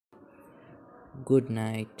Good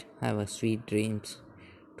night, have a sweet dreams.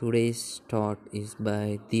 Today's thought is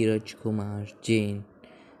by Dheeraj Kumar Jain,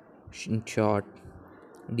 in short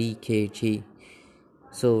DKG.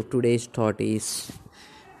 So today's thought is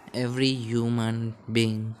every human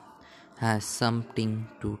being has something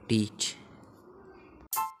to teach.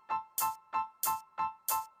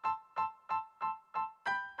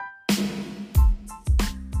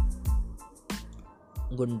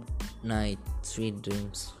 Good night, sweet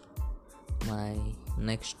dreams. My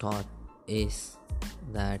next thought is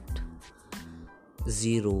that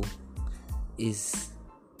zero is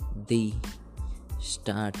the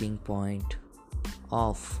starting point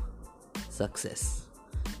of success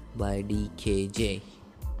by DKJ.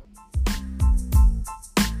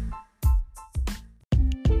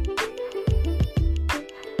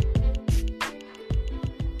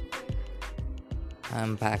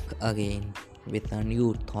 I'm back again with a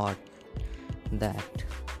new thought that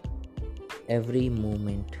every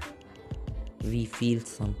moment we feel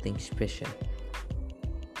something special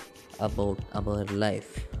about our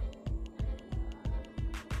life,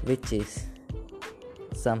 which is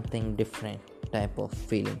something different type of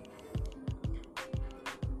feeling.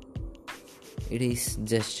 It is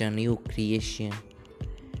just a new creation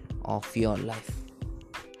of your life.